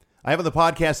I have on the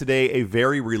podcast today a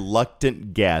very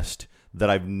reluctant guest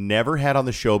that I've never had on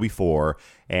the show before,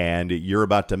 and you're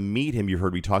about to meet him. You've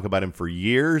heard me talk about him for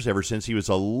years, ever since he was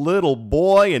a little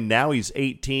boy, and now he's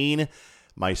 18.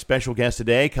 My special guest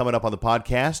today, coming up on the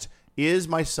podcast, is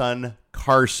my son,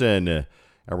 Carson. And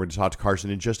we're going to talk to Carson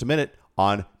in just a minute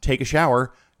on Take a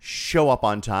Shower, Show Up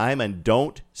on Time, and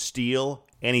Don't Steal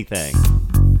Anything.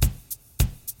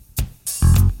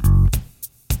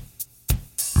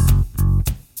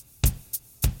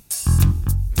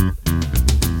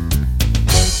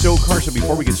 So, Carson,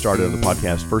 before we get started on the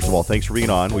podcast, first of all, thanks for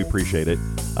being on. We appreciate it.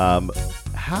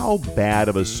 How bad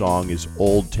of a song is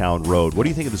Old Town Road? What do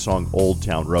you think of the song Old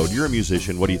Town Road? You're a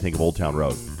musician. What do you think of Old Town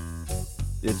Road?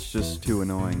 It's just too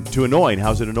annoying. Too annoying?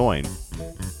 How's it annoying?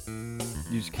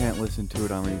 You just can't listen to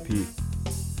it on repeat.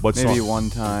 What Maybe song?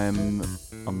 one time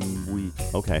a week.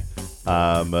 Okay.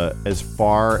 As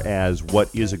far as what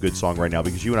is a good song right now,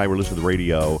 because you and I were listening to the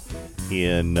radio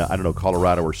in, I don't know,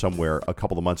 Colorado or somewhere a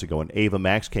couple of months ago, and Ava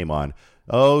Max came on.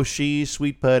 Oh, she's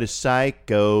sweet but a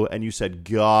psycho. And you said,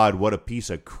 God, what a piece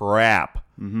of crap.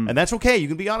 Mm-hmm. And that's okay. You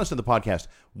can be honest on the podcast.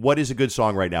 What is a good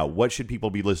song right now? What should people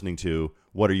be listening to?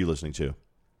 What are you listening to?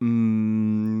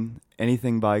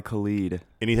 Anything by Khalid.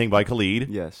 Anything by Khalid?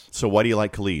 Yes. So why do you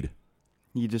like Khalid?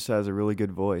 He just has a really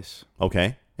good voice.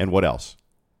 Okay. And what else?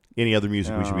 Any other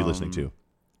music we should be listening to?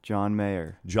 John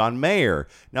Mayer. John Mayer.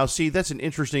 Now, see, that's an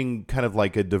interesting kind of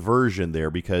like a diversion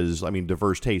there because,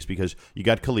 diverse taste, because you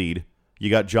got Khalid, you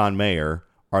got John Mayer.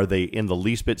 Are they in the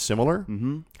least bit similar?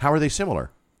 Mm-hmm. How are they similar?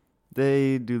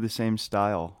 They do the same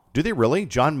style. Do they really?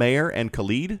 John Mayer and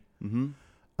Khalid?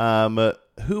 Mm-hmm.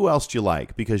 Who else do you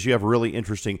like? Because you have really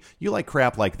interesting, you like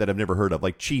crap like that I've never heard of,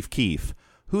 like Chief Keef.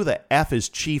 Who the F is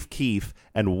Chief Keef,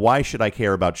 and why should I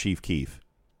care about Chief Keef?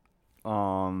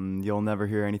 You'll never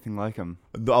hear anything like him.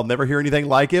 I'll never hear anything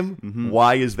like him? Mm-hmm.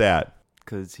 Why is that?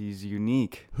 Because he's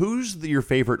unique. Who's your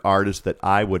favorite artist that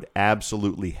I would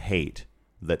absolutely hate?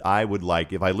 That I would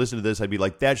like, if I listen to this, I'd be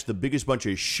like, that's the biggest bunch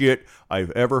of shit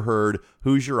I've ever heard.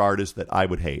 Who's your artist that I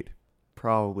would hate?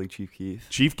 Probably Chief Keef.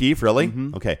 Chief Keef, really?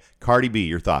 Mm-hmm. Okay. Cardi B,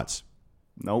 your thoughts?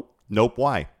 Nope. Nope,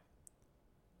 why?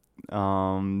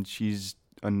 She's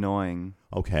annoying.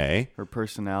 Okay. Her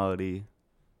personality.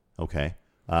 Okay.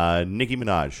 Nicki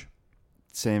Minaj.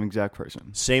 Same exact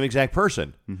person. Same exact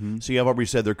person. Mm-hmm. See, I've already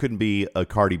said there couldn't be a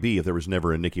Cardi B if there was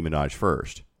never a Nicki Minaj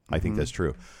first. I think that's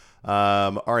true.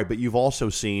 All right, but you've also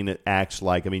seen acts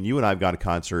like, you and I have gone to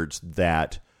concerts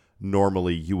that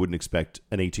normally you wouldn't expect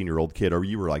an 18-year-old kid, or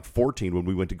you were like 14 when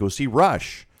we went to go see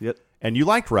Rush. Yep. And you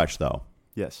liked Rush, though.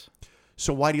 Yes.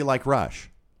 So why do you like Rush?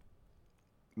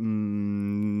 I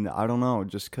don't know.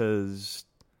 Just because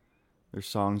their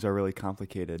songs are really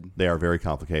complicated. They are very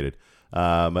complicated.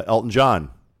 Elton John.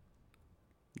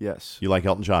 Yes. You like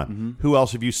Elton John. Mm-hmm. Who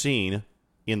else have you seen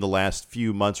in the last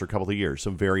few months or couple of years?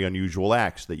 Some very unusual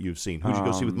acts that you've seen. Who'd you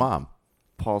go see with Mom?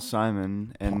 Paul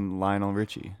Simon and Lionel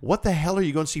Richie. What the hell are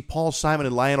you going to see Paul Simon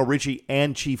and Lionel Richie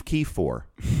and Chief Keef for?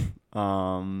 I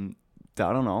don't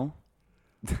know.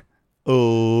 I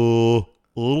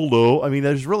don't know.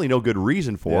 There's really no good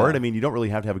reason for Yeah. it. You don't really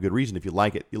have to have a good reason. If you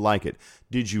like it, you like it.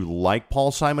 Did you like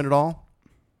Paul Simon at all?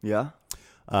 Yeah.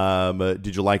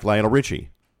 Did you like Lionel Richie?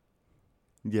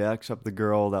 Yeah, except the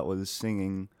girl that was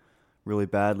singing really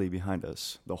badly behind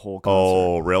us the whole concert.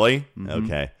 Oh, really? Mm-hmm.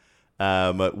 Okay.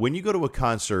 When you go to a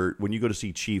concert, when you go to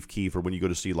see Chief Keef, or when you go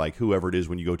to see like whoever it is,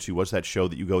 when you go to, what's that show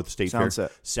that you go at the State Fair?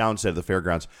 Soundset at the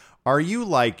fairgrounds. Are you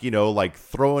like,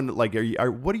 throwing, like,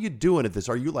 what are you doing at this?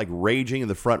 Are you like raging in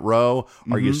the front row?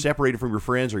 Are you separated from your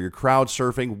friends? Are you crowd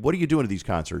surfing? What are you doing at these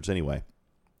concerts anyway?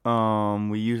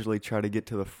 We usually try to get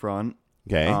to the front.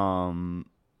 Okay.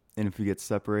 And if we get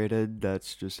separated,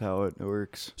 that's just how it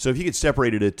works. So if you get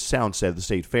separated at Soundset at the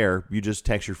State Fair, you just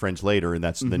text your friends later, and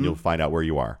then you'll find out where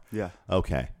you are. Yeah.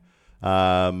 Okay.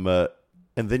 And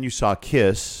then you saw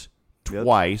Kiss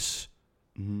twice.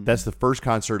 Mm-hmm. That's the first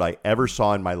concert I ever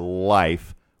saw in my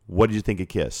life. What did you think of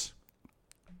Kiss?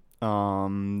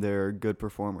 They're good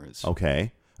performers.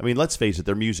 Okay. Let's face it,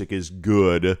 their music is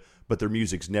good, but their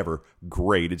music's never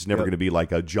great. It's never going to be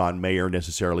like a John Mayer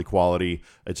necessarily quality.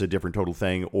 It's a different total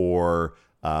thing, or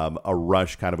a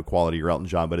Rush kind of a quality, or Elton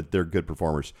John, but they're good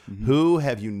performers. Mm-hmm. Who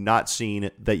have you not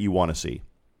seen that you want to see?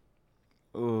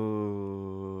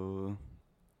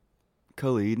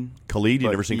 Khalid. Khalid?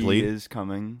 You've never seen Khalid? He is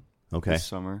coming this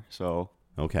summer, so...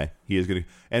 Okay. He is going to...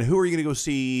 And who are you going to go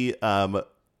see?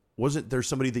 Wasn't there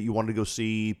somebody that you wanted to go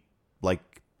see, like,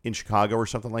 in Chicago or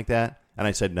something like that? And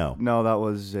I said no. No, that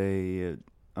was a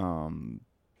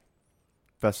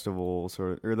festival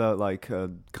sort of, or that like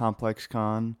Complex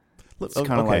Con. It's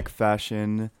kind of like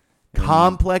fashion.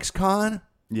 Complex Con?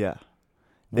 Yeah.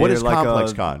 What They're is like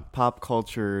Complex a Con? pop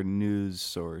culture news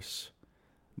source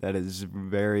that is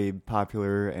very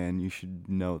popular, and you should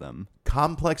know them.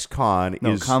 Complex Con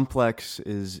No, is Complex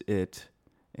is it,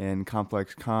 and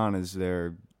Complex Con is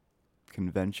their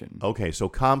convention. okay. So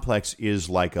Complex is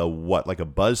like a what? Like a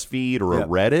BuzzFeed or a Yep.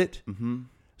 Reddit? Mm-hmm.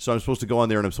 So I'm supposed to go on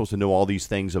there and I'm supposed to know all these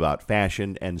things about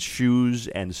fashion and shoes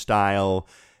and style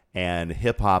and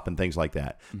hip hop and things like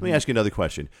that. Let me ask you another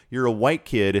question. You're a white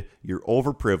kid. You're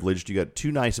overprivileged. You got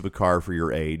too nice of a car for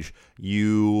your age.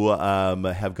 You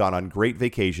have gone on great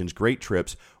vacations, great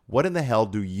trips. What in the hell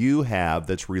do you have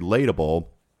that's relatable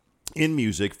in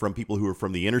music from people who are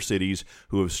from the inner cities,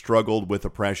 who have struggled with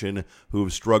oppression, who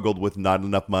have struggled with not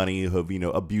enough money, who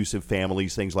have, abusive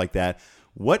families, things like that?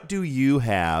 What do you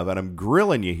have? And I'm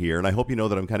grilling you here, and I hope you know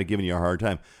that I'm kind of giving you a hard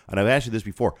time. And I've asked you this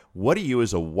before. What do you,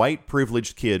 as a white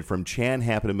privileged kid from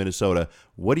Chanhassen, Minnesota,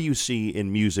 what do you see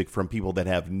in music from people that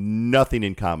have nothing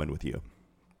in common with you?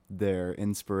 Their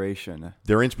inspiration,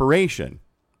 Their inspiration.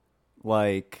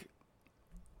 like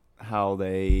how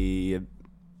they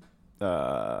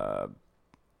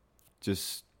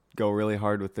just go really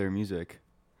hard with their music,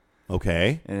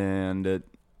 Okay. and it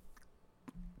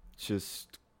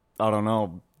just, I don't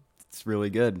know, it's really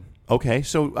good. Okay,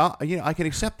 so I can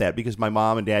accept that because my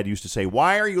mom and dad used to say,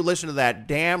 "Why are you listening to that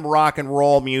damn rock and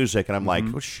roll music?" And I'm like,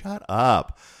 "Well, shut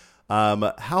up."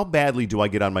 How badly do I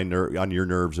get on on your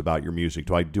nerves about your music?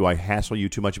 Do I hassle you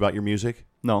too much about your music?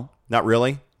 No, Not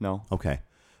really. no. Okay.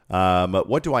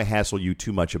 What do I hassle you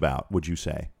too much about? Would you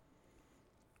say?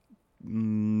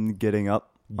 Getting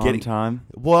up on Getting- time.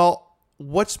 Well,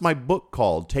 what's my book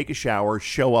called? Take a shower,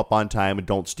 show up on time, and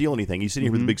don't steal anything. He's sitting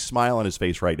here with a big smile on his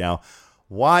face right now.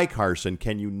 Why, Carson,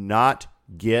 can you not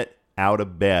get out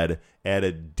of bed at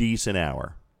a decent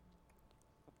hour?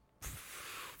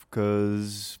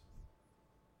 Because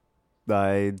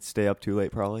I'd stay up too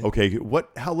late, probably. Okay,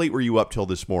 how late were you up till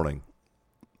this morning?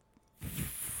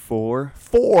 4.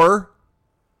 4?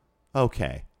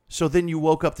 Okay. So then you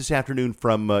woke up this afternoon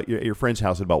from your friend's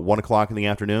house at about 1 o'clock in the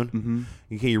afternoon?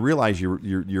 Mm-hmm. Okay, you realize your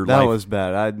That life... was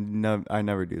bad. I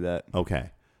never do that.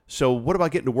 Okay. So what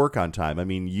about getting to work on time? I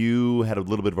mean, you had a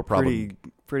little bit of a problem.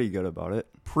 Pretty good about it.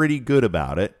 Pretty good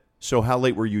about it. So how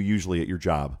late were you usually at your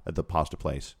job at the pasta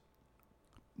place?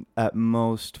 At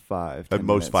most 5. At 10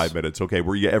 most minutes. 5 minutes. Okay.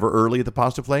 Were you ever early at the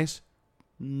pasta place?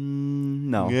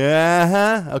 No.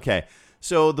 Yeah. Okay.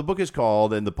 So the book is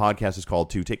called, and the podcast is called,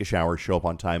 to Take a Shower, Show Up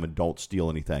on Time, and Don't Steal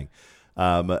Anything.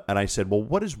 And I said, well,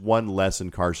 what is one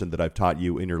lesson, Carson, that I've taught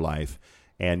you in your life?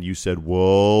 And you said,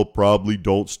 well, probably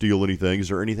don't steal anything. Is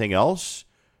there anything else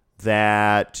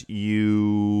that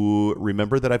you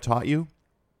remember that I've taught you?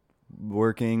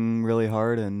 Working really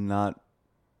hard and not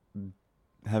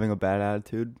having a bad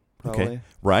attitude, probably. Okay.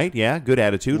 Right. Yeah. Good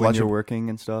attitude. When Lots you're of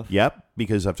working and stuff. Yep,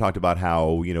 because I've talked about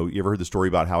how, you ever heard the story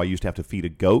about how I used to have to feed a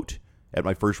goat at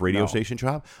my first radio No. station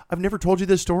job? I've never told you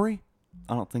this story.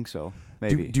 I don't think so.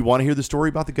 Maybe. Do you want to hear the story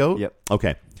about the goat? Yep.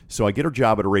 Okay. So I get a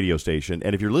job at a radio station,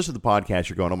 and if you're listening to the podcast,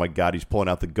 you're going, oh my God, he's pulling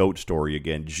out the goat story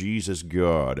again. Jesus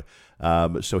God.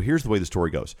 So here's the way the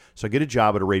story goes. So I get a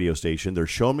job at a radio station. They're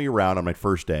showing me around on my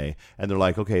first day, and they're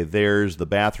like, okay, there's the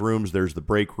bathrooms, there's the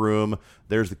break room,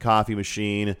 there's the coffee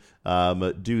machine,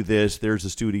 do this, there's the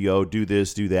studio, do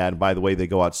this, do that. And by the way, they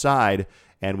go outside,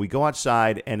 and we go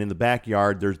outside, and in the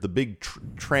backyard, there's the big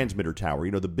transmitter tower,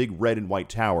 the big red and white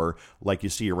tower like you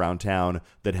see around town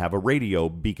that have a radio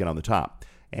beacon on the top.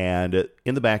 And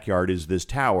in the backyard is this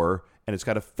tower, and it's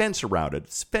got a fence around it.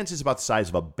 This fence is about the size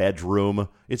of a bedroom.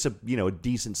 It's a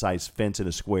decent-sized fence in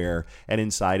a square, and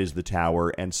inside is the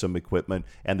tower and some equipment,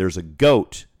 and there's a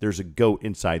goat. There's a goat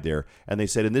inside there. And they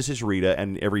said, and this is Rita,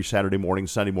 and every Saturday morning,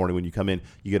 Sunday morning when you come in,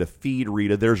 you get to feed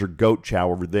Rita. There's her goat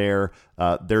chow over there.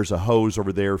 There's a hose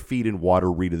over there. Feed and water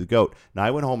Rita the goat. Now,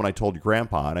 I went home and I told your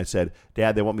grandpa, and I said,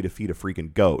 Dad, they want me to feed a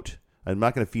freaking goat. I'm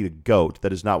not going to feed a goat.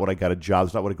 That is not what I got a job.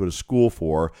 That's not what I go to school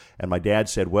for. And my dad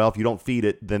said, well, if you don't feed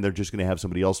it, then they're just going to have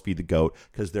somebody else feed the goat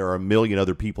because there are a million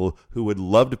other people who would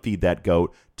love to feed that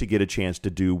goat to get a chance to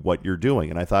do what you're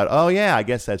doing. And I thought, oh, yeah, I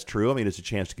guess that's true. I mean, it's a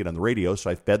chance to get on the radio. So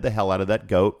I fed the hell out of that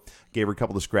goat, gave her a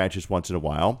couple of scratches once in a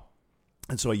while.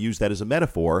 And so I use that as a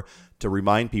metaphor to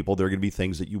remind people there are going to be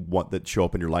things that you want that show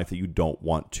up in your life that you don't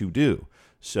want to do.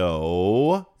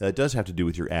 So that does have to do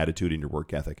with your attitude and your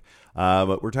work ethic.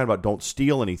 We're talking about don't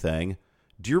steal anything.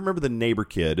 Do you remember the neighbor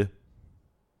kid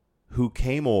who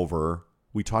came over?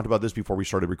 We talked about this before we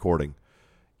started recording.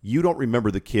 You don't remember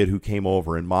the kid who came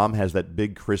over, and Mom has that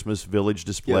big Christmas Village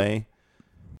display?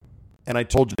 Yep. And I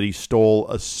told you that he stole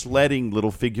a sledding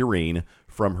little figurine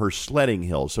from her sledding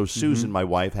hill. So Susan, my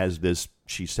wife, has this.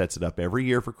 She sets it up every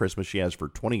year for Christmas. She has for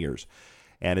 20 years.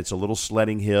 and it's a little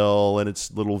sledding hill, and it's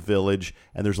a little village,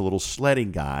 and there's a little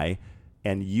sledding guy,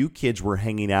 and you kids were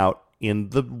hanging out in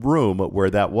the room where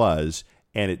that was,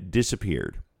 and it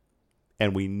disappeared.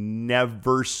 And we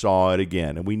never saw it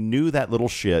again. And we knew that little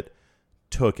shit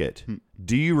took it.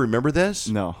 Do you remember this?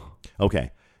 No.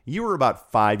 Okay. You were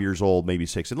about 5 years old, maybe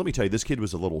 6. And let me tell you, this kid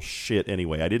was a little shit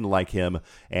anyway. I didn't like him,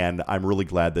 and I'm really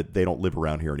glad that they don't live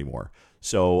around here anymore.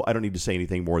 So I don't need to say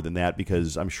anything more than that,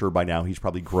 because I'm sure by now he's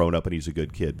probably grown up and he's a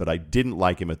good kid. But I didn't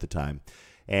like him at the time,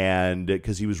 and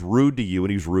because he was rude to you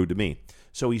and he was rude to me.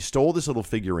 So he stole this little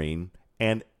figurine,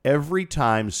 and every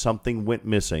time something went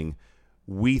missing,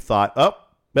 we thought, oh,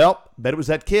 well, bet it was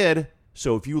that kid.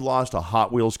 So if you lost a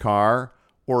Hot Wheels car,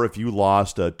 or if you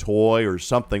lost a toy or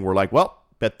something, we're like, well,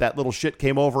 bet that little shit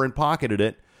came over and pocketed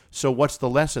it. So what's the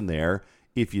lesson there?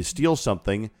 If you steal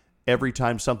something, every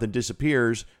time something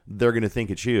disappears, they're going to think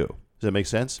it's you. Does that make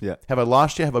sense? Yeah. Have I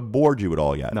lost you? Have I bored you at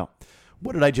all yet? No.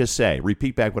 What did I just say?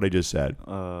 Repeat back what I just said.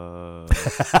 All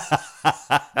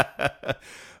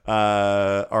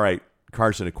right,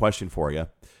 Carson, a question for you.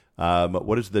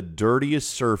 What is the dirtiest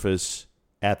surface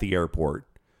at the airport?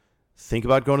 Think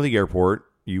about going to the airport.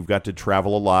 You've got to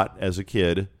travel a lot as a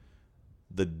kid.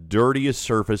 The dirtiest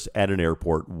surface at an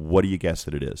airport, what do you guess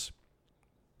that it is?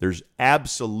 There's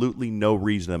absolutely no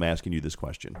reason I'm asking you this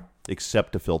question,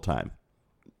 except to fill time.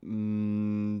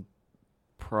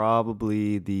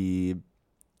 Probably the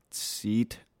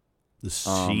seat. The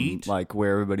seat? Like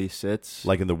where everybody sits.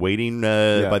 Like in the waiting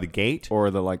by the gate?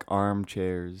 Or the like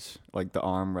armchairs, like the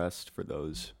armrest for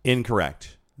those.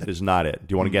 Incorrect. That is not it.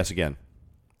 Do you want to guess again?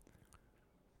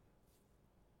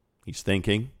 He's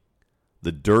thinking.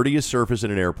 The dirtiest surface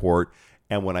in an airport,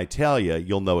 and when I tell you,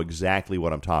 you'll know exactly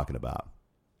what I'm talking about.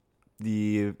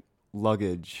 The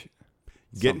luggage.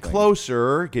 Getting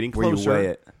closer. Where you weigh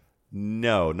it.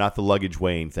 No, not the luggage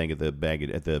weighing thing at the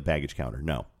baggage counter.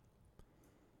 No.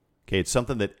 Okay, it's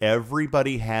something that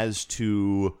everybody has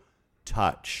to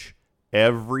touch.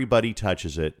 Everybody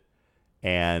touches it,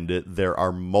 and there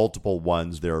are multiple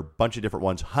ones. There are a bunch of different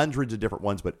ones, hundreds of different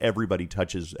ones, but everybody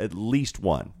touches at least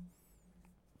one.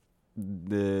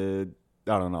 I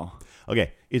don't know.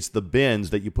 Okay, it's the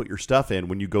bins that you put your stuff in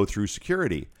when you go through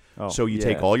security. Oh, so you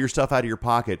take all your stuff out of your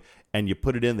pocket and you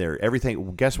put it in there.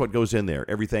 Everything, guess what goes in there?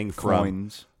 Everything from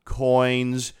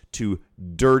coins to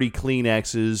dirty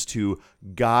Kleenexes to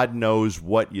God knows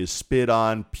what you spit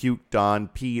on, puked on,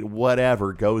 peed,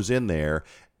 whatever goes in there.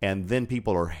 And then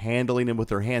people are handling them with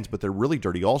their hands, but they're really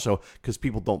dirty also because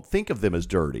people don't think of them as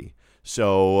dirty.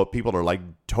 So people are like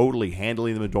totally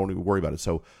handling them and don't even worry about it.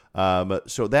 So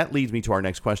so that leads me to our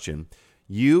next question.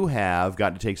 You have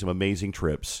gotten to take some amazing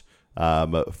trips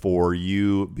for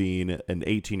you being an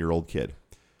 18-year-old kid.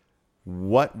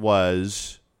 What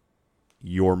was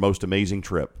your most amazing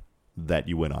trip that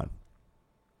you went on?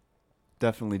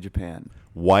 Definitely Japan.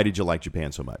 Why did you like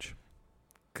Japan so much?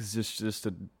 Because it's just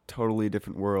a totally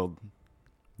different world.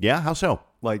 Yeah? How so?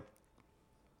 Like,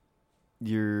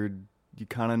 you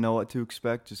kind of know what to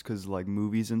expect just because, like,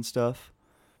 movies and stuff.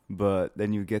 But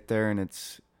then you get there and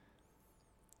it's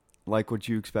like what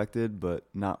you expected, but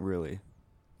not really.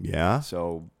 Yeah?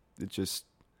 So it's just,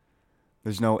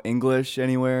 there's no English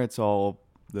anywhere. It's all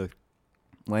the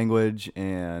language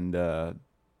and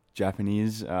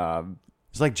Japanese.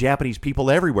 It's like Japanese people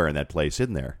everywhere in that place,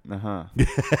 isn't there? Uh-huh.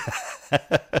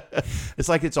 It's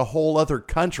like it's a whole other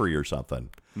country or something.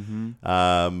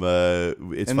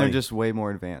 Mm-hmm. It's and funny. they're just way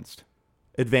more advanced.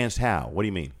 Advanced how? What do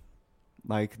you mean?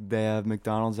 Like, they have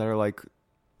McDonald's that are like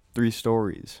 3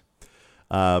 stories.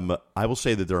 I will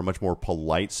say that they're a much more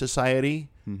polite society.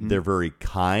 Mm-hmm. They're very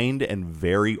kind and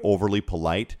very overly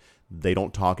polite. They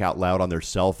don't talk out loud on their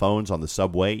cell phones on the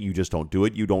subway. You just don't do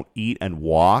it. You don't eat and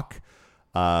walk.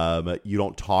 You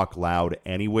don't talk loud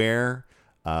anywhere.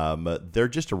 They're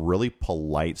just a really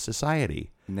polite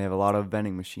society. And they have a lot of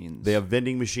vending machines. They have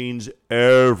vending machines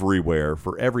everywhere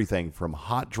for everything from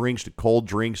hot drinks to cold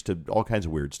drinks to all kinds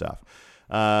of weird stuff.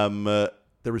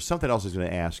 There was something else I was going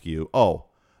to ask you.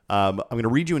 I'm going to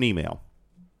read you an email.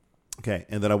 Okay,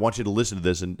 and then I want you to listen to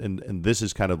this, and this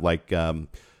is kind of like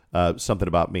something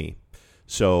about me.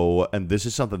 So, and this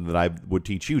is something that I would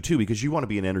teach you too, because you want to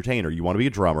be an entertainer. You want to be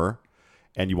a drummer,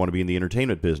 and you want to be in the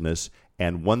entertainment business.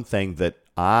 And one thing that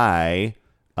I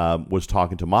was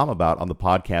talking to Mom about on the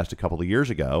podcast a couple of years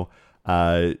ago,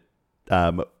 a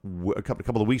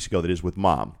couple of weeks ago, that is with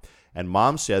Mom. And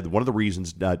Mom said one of the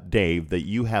reasons, Dave, that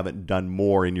you haven't done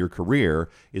more in your career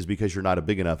is because you're not a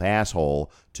big enough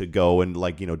asshole to go and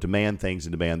demand things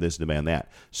and demand this and demand that.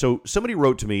 So somebody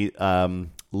wrote to me,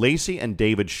 Lacey and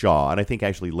David Shaw, and I think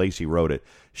actually Lacey wrote it.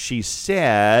 She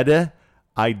said,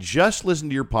 I just listened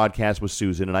to your podcast with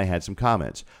Susan and I had some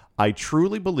comments. I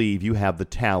truly believe you have the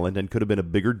talent and could have been a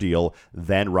bigger deal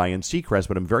than Ryan Seacrest,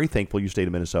 but I'm very thankful you stayed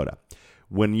in Minnesota.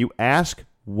 When you ask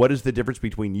what is the difference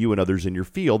between you and others in your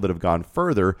field that have gone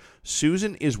further,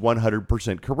 Susan is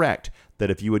 100% correct that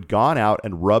if you had gone out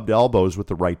and rubbed elbows with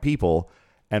the right people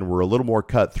and were a little more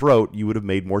cutthroat, you would have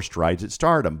made more strides at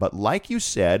stardom. But like you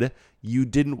said, you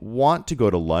didn't want to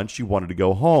go to lunch. You wanted to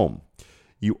go home.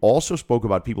 You also spoke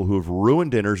about people who have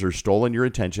ruined dinners or stolen your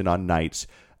attention on nights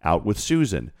out with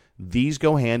Susan. These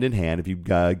go hand in hand. If you'd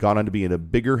gone on to be in a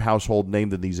bigger household name,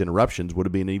 than these interruptions would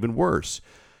have been even worse.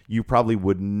 You probably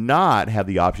would not have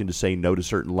the option to say no to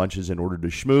certain lunches in order to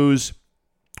schmooze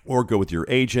or go with your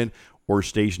agent or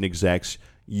station execs.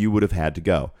 You would have had to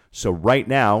go. So right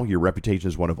now, your reputation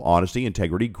is one of honesty,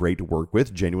 integrity, great to work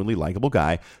with, genuinely likable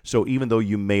guy. So even though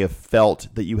you may have felt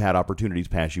that you had opportunities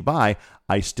pass you by,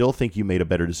 I still think you made a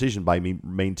better decision by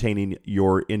maintaining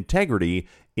your integrity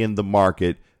in the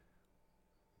market,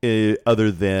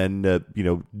 other than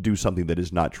do something that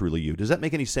is not truly you. Does that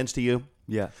make any sense to you?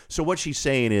 Yeah. So what she's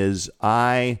saying is,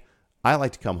 I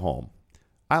like to come home.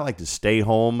 I like to stay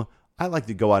home. I like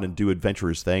to go out and do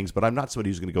adventurous things, but I'm not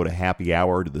somebody who's going to go to happy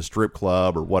hour, to the strip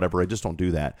club or whatever. I just don't do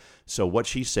that. So what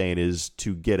she's saying is,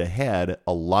 to get ahead,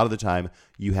 a lot of the time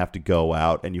you have to go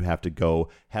out and you have to go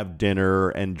have dinner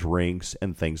and drinks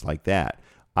and things like that.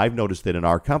 I've noticed that in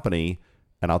our company,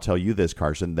 and I'll tell you this,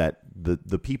 Carson, that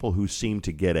the people who seem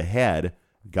to get ahead,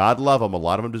 God love them, a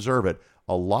lot of them deserve it.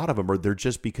 A lot of them they're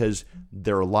just because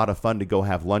they're a lot of fun to go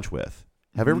have lunch with.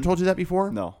 Have I ever told you that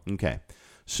before? No. Okay.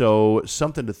 So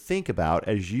something to think about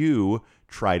as you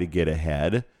try to get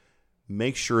ahead.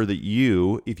 Make sure that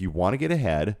if you want to get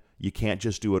ahead, you can't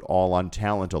just do it all on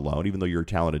talent alone, even though you're a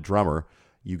talented drummer.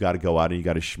 You got to go out and you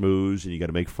got to schmooze and you got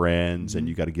to make friends and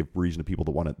you got to give reason to people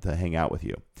to want to hang out with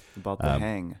you. About the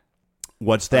hang.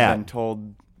 What's that? I've been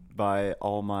told by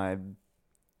all my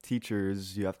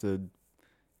teachers, you have to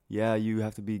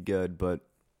be good, but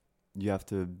you have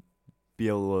to be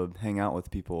able to hang out with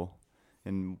people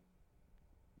and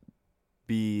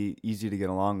be easy to get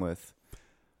along with.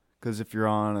 Because if you're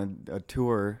on a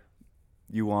tour,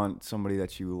 you want somebody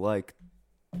that you like,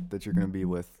 that you're going to be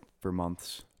with for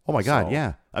months. Oh my God,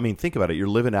 yeah. I mean, think about it. You're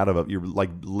living on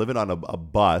a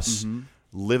bus,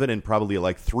 living in probably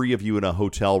like 3 of you in a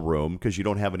hotel room because you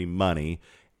don't have any money,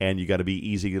 and you got to be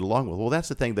easy to get along with. Well, that's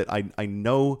the thing that I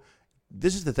know.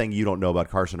 This is the thing you don't know about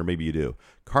Carson, or maybe you do.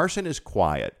 Carson is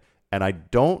quiet, and I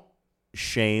don't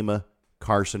shame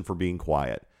Carson for being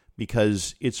quiet,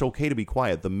 because it's okay to be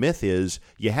quiet. The myth is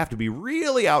you have to be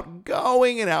really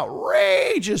outgoing and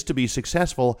outrageous to be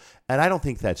successful, and I don't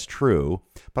think that's true.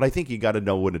 But I think you got to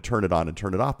know when to turn it on and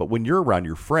turn it off. But when you're around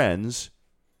your friends,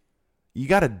 you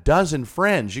got a dozen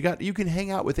friends. You can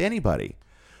hang out with anybody.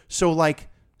 So like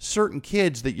certain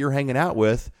kids that you're hanging out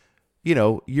with,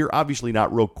 you're obviously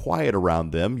not real quiet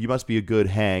around them. You must be a good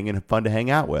hang and fun to hang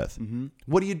out with. Mm-hmm.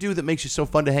 What do you do that makes you so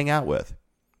fun to hang out with?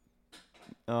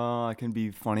 I can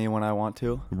be funny when I want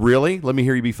to. Really? Let me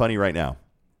hear you be funny right now.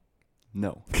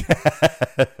 No.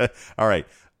 All right.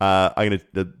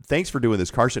 Thanks for doing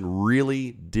this. Carson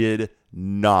really did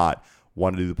not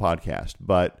want to do the podcast,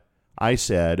 but I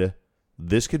said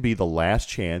this could be the last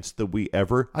chance that I'm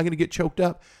going to get choked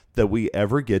up, that we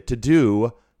ever get to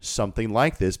do something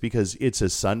like this, because it's a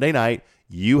Sunday night.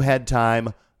 You had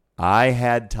time. I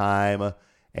had time.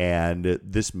 And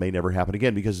this may never happen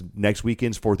again, because next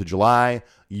weekend's 4th of July.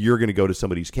 You're going to go to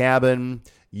somebody's cabin.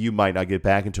 You might not get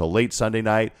back until late Sunday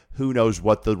night. Who knows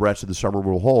what the rest of the summer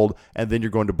will hold. And then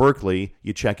you're going to Berkeley.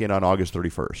 You check in on August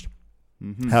 31st.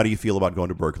 Mm-hmm. How do you feel about going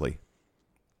to Berkeley?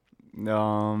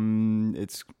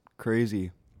 It's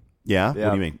crazy. Yeah? What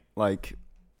do you mean? Like,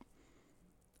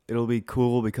 it'll be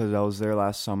cool because I was there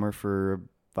last summer for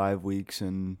 5 weeks,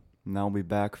 and now I'll be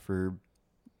back for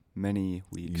many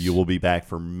weeks. You will be back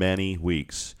for many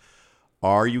weeks.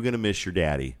 Are you going to miss your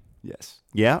daddy? Yes.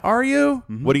 Yeah? Are you?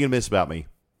 Mm-hmm. What are you going to miss about me?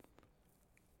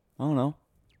 I don't know.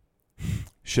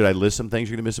 Should I list some things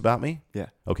you're going to miss about me? Yeah.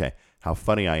 Okay. How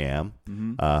funny I am.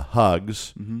 Mm-hmm.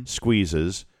 Hugs,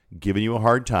 squeezes, giving you a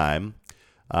hard time,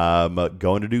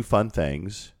 going to do fun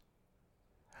things,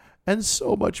 and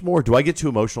so much more. Do I get too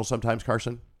emotional sometimes,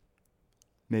 Carson?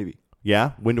 Maybe.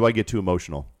 Yeah? When do I get too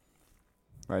emotional?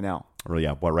 Right now. Or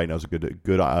yeah, well, right now is a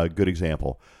good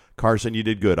example. Carson, you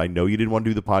did good. I know you didn't want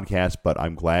to do the podcast, but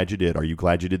I'm glad you did. Are you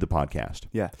glad you did the podcast?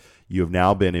 Yeah. You have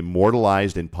now been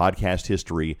immortalized in podcast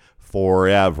history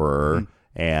forever.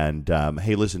 And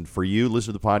hey, listen to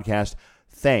the podcast.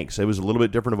 Thanks. It was a little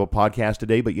bit different of a podcast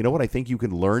today, but you know what? I think you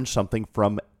can learn something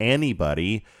from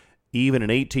anybody even an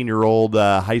 18-year-old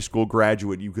high school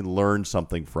graduate you can learn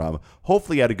something from.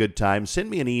 Hopefully you had a good time. Send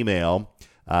me an email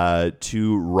to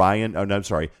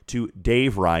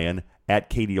Dave Ryan at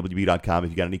kdwb.com if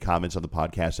you got any comments on the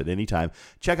podcast at any time.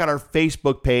 Check out our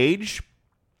Facebook page.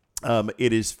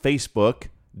 It is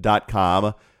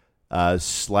facebook.com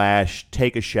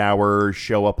 /take a shower,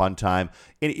 show up on time.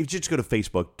 And if you just go to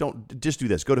Facebook, don't just do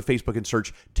this. Go to Facebook and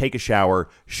search take a shower,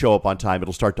 show up on time.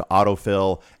 It'll start to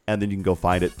autofill, and then you can go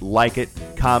find it, like it,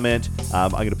 comment.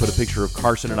 I'm going to put a picture of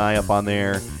Carson and I up on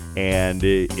there, and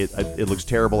it looks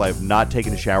terrible. I have not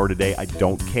taken a shower today. I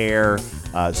don't care.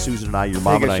 Susan and I, your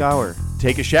mom and I. Take a shower.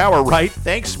 Take a shower, right?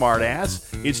 Thanks, smartass.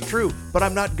 It's true, but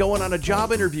I'm not going on a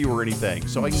job interview or anything,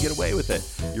 so I can get away with it.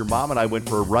 Your mom and I went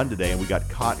for a run today, and we got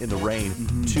caught in the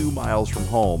rain 2 miles from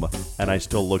home, and I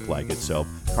still look like it. So,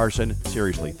 Carson,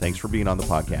 seriously, thanks for being on the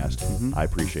podcast. I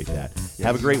appreciate that. Yes.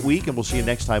 Have a great week, and we'll see you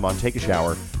next time on Take a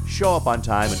Shower. Show up on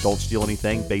time and don't steal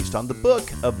anything, based on the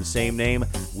book of the same name,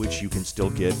 which you can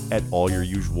still get at all your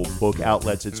usual book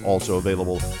outlets. It's also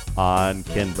available on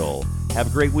Kindle. Have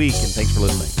a great week, and thanks for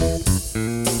listening.